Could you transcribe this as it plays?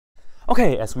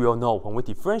Okay, as we all know, when we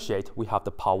differentiate, we have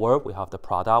the power, we have the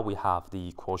product, we have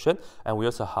the quotient, and we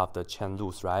also have the chain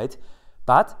roots, right?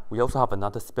 But we also have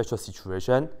another special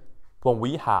situation when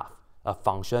we have a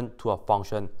function to a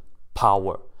function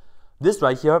power. This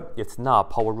right here, it's not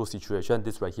a power rule situation.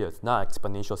 This right here is not an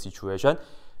exponential situation.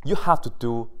 You have to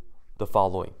do the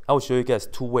following. I will show you guys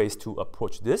two ways to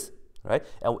approach this, right?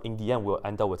 And in the end, we'll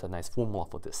end up with a nice formula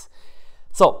for this.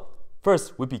 So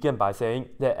first, we begin by saying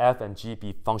that f and g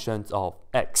be functions of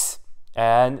x.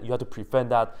 And you have to prevent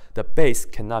that the base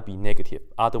cannot be negative.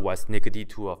 Otherwise, negative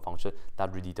to a function,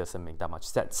 that really doesn't make that much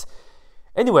sense.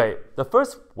 Anyway, the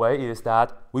first way is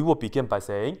that we will begin by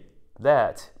saying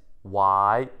that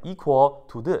y equal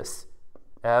to this,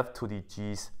 f to the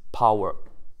g's power.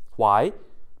 Why?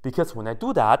 Because when I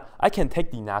do that, I can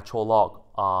take the natural log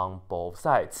on both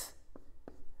sides.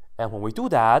 And when we do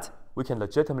that, we can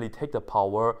legitimately take the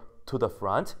power to the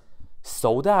front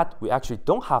so that we actually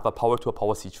don't have a power to a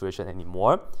power situation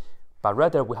anymore, but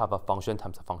rather we have a function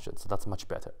times a function. So that's much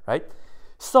better, right?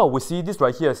 So we see this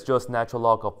right here is just natural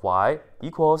log of y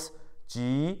equals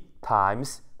g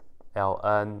times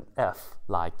ln f,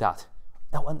 like that.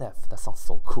 ln f, that sounds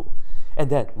so cool. And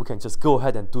then we can just go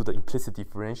ahead and do the implicit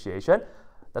differentiation.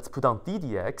 Let's put down d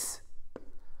dx.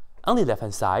 On the left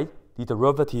hand side, the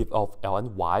derivative of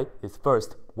ln y is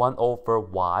first 1 over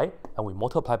y, and we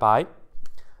multiply by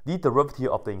the derivative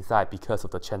of the inside because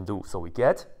of the chain rule. So we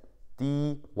get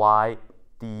dy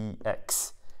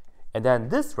dx. And then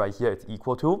this right here is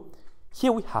equal to,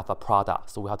 here we have a product,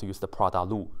 so we have to use the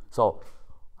product rule. So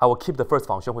I will keep the first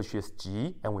function, which is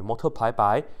g, and we multiply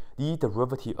by the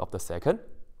derivative of the second.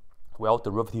 Well,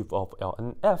 derivative of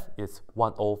ln f is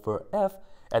 1 over f,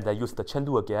 and then use the chain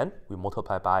rule again. We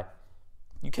multiply by,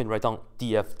 you can write down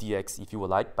df dx if you would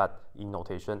like, but in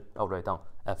notation, I'll write down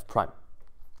f prime.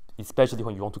 Especially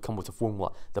when you want to come with a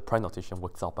formula, the prime notation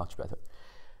works out much better.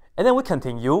 And then we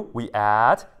continue, we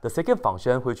add the second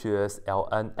function, which is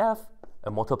ln f,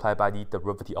 and multiply by the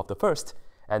derivative of the first.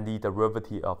 And the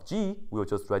derivative of g, we'll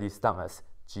just write this down as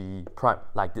g prime,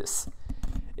 like this.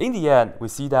 In the end, we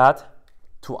see that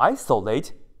to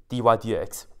isolate dy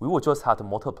dx, we will just have to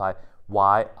multiply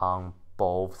y on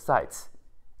both sides.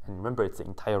 And remember, it's the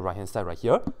entire right-hand side right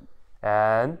here.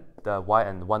 And the y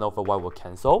and 1 over y will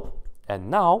cancel. And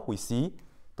now we see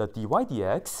the dy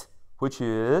dx, which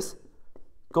is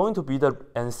going to be the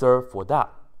answer for that,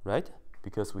 right?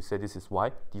 Because we say this is y,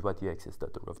 dy dx is the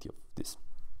derivative of this.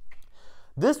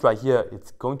 This right here, it's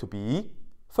going to be,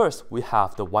 first, we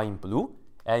have the y in blue.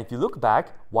 And if you look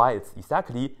back, y is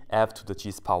exactly f to the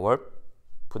g's power.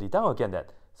 Put it down again then.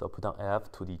 So put down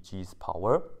f to the g's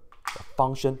power, a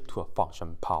function to a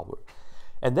function power.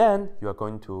 And then you are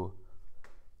going to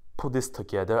put this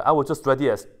together. I will just write it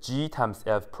as g times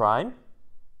f prime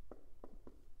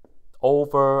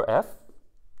over f.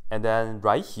 And then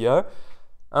right here,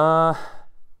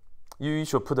 you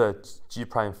should put a g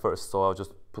prime first. So I'll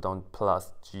just put on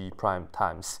plus g prime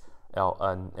times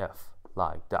ln f,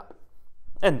 like that.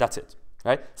 And that's it,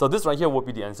 right? So this right here will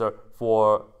be the answer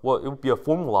for, well, it would be a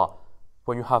formula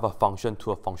when you have a function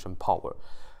to a function power.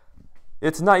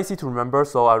 It's not easy to remember,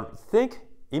 so I think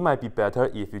it might be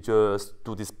better if you just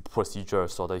do this procedure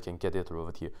so that you can get the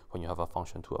derivative when you have a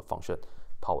function to a function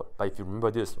power. But if you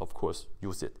remember this, of course,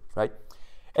 use it, right?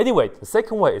 Anyway, the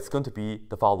second way is going to be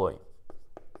the following.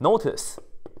 Notice,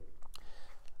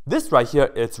 this right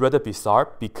here is rather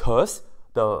bizarre because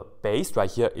the base right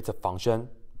here is a function,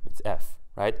 it's f,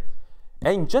 right?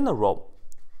 And in general,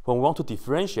 when we want to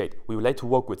differentiate, we would like to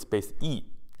work with base e.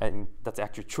 And that's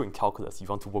actually true in calculus. You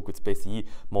want to work with base e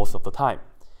most of the time.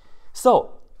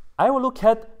 So I will look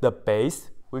at the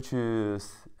base, which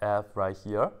is f right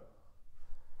here.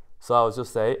 So I'll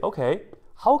just say, okay,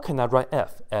 how can I write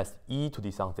f as e to the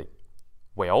something?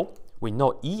 Well, we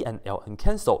know e and ln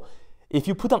cancel. If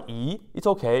you put on e, it's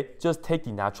okay. Just take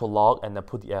the natural log and then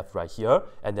put the f right here.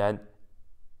 And then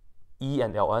e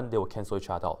and ln, they will cancel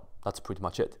each other out. That's pretty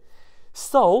much it.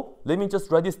 So let me just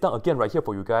write this down again right here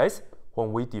for you guys.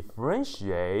 When we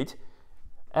differentiate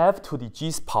f to the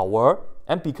g's power,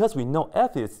 and because we know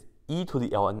f is e to the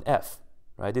ln f,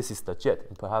 right? This is the jet,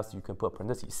 and perhaps you can put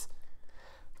parentheses.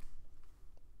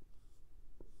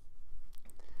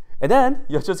 And then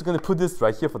you're just going to put this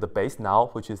right here for the base now,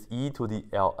 which is e to the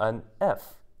ln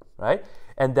f, right?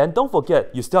 And then don't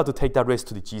forget, you still have to take that raised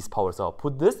to the g's power. So I'll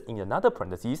put this in another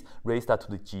parentheses, raise that to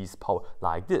the g's power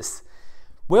like this.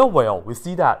 Well, we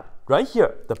see that right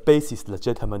here, the base is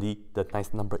legitimately the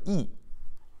nice number e.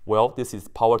 Well, this is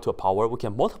power to a power. We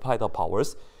can multiply the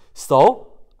powers.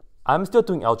 So I'm still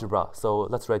doing algebra. So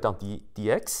let's write down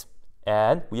dx.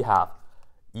 And we have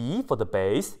e for the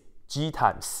base, g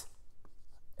times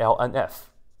ln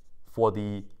f for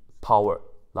the power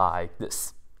like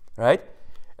this, right?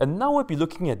 And now we'll be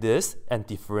looking at this and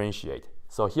differentiate.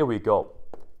 So here we go.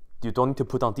 You don't need to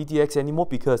put on ddx anymore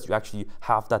because you actually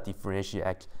have that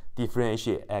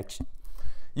differentiation action.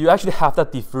 You actually have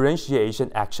that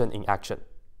differentiation action in action.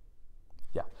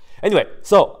 Yeah. Anyway,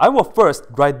 so I will first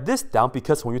write this down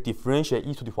because when you differentiate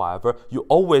e to the whatever, you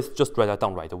always just write that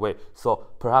down right away. So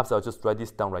perhaps I'll just write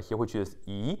this down right here, which is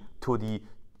e to the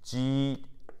g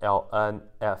ln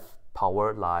f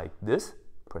power like this,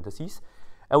 parentheses.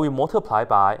 And we multiply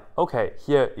by, okay,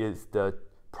 here is the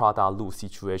product loop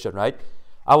situation, right?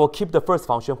 I will keep the first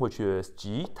function, which is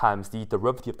g times the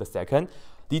derivative of the second.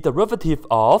 The derivative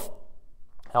of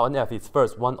ln f is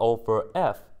first 1 over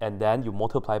f, and then you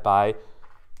multiply by,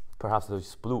 perhaps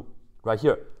it's blue, right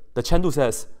here. The chain rule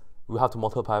says we have to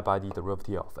multiply by the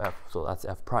derivative of f, so that's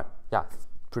f prime. Yeah,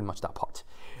 pretty much that part.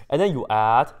 And then you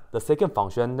add the second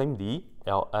function, namely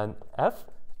ln f,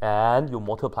 and you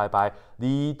multiply by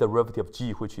the derivative of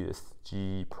g, which is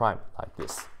g prime, like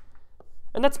this.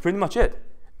 And that's pretty much it.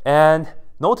 And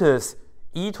notice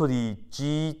e to the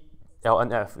g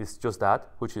ln f is just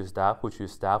that, which is that, which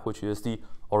is that, which is the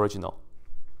original.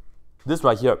 This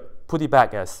right here, put it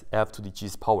back as f to the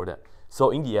g's power then.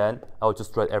 So in the end, I'll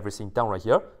just write everything down right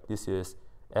here. This is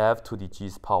f to the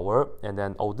g's power, and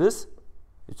then all this,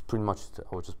 it's pretty much,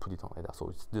 I'll just put it on like that.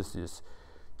 So this is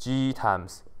g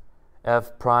times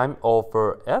f prime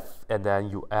over f, and then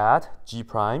you add g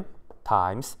prime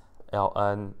times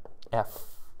ln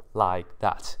f, like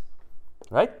that,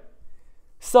 right?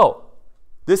 So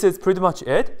this is pretty much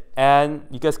it, and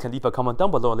you guys can leave a comment down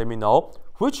below and let me know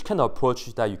which kind of approach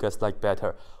that you guys like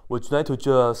better. Would you like to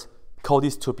just call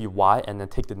this to be y and then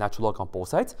take the natural log on both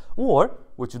sides, or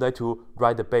would you like to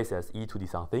write the base as e to the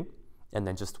something and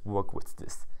then just work with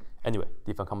this? Anyway,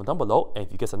 leave a comment down below, and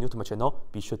if you guys are new to my channel,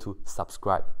 be sure to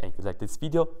subscribe, and if you like this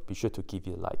video, be sure to give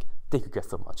it a like. Thank you guys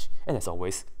so much, and as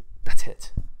always, that's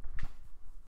it.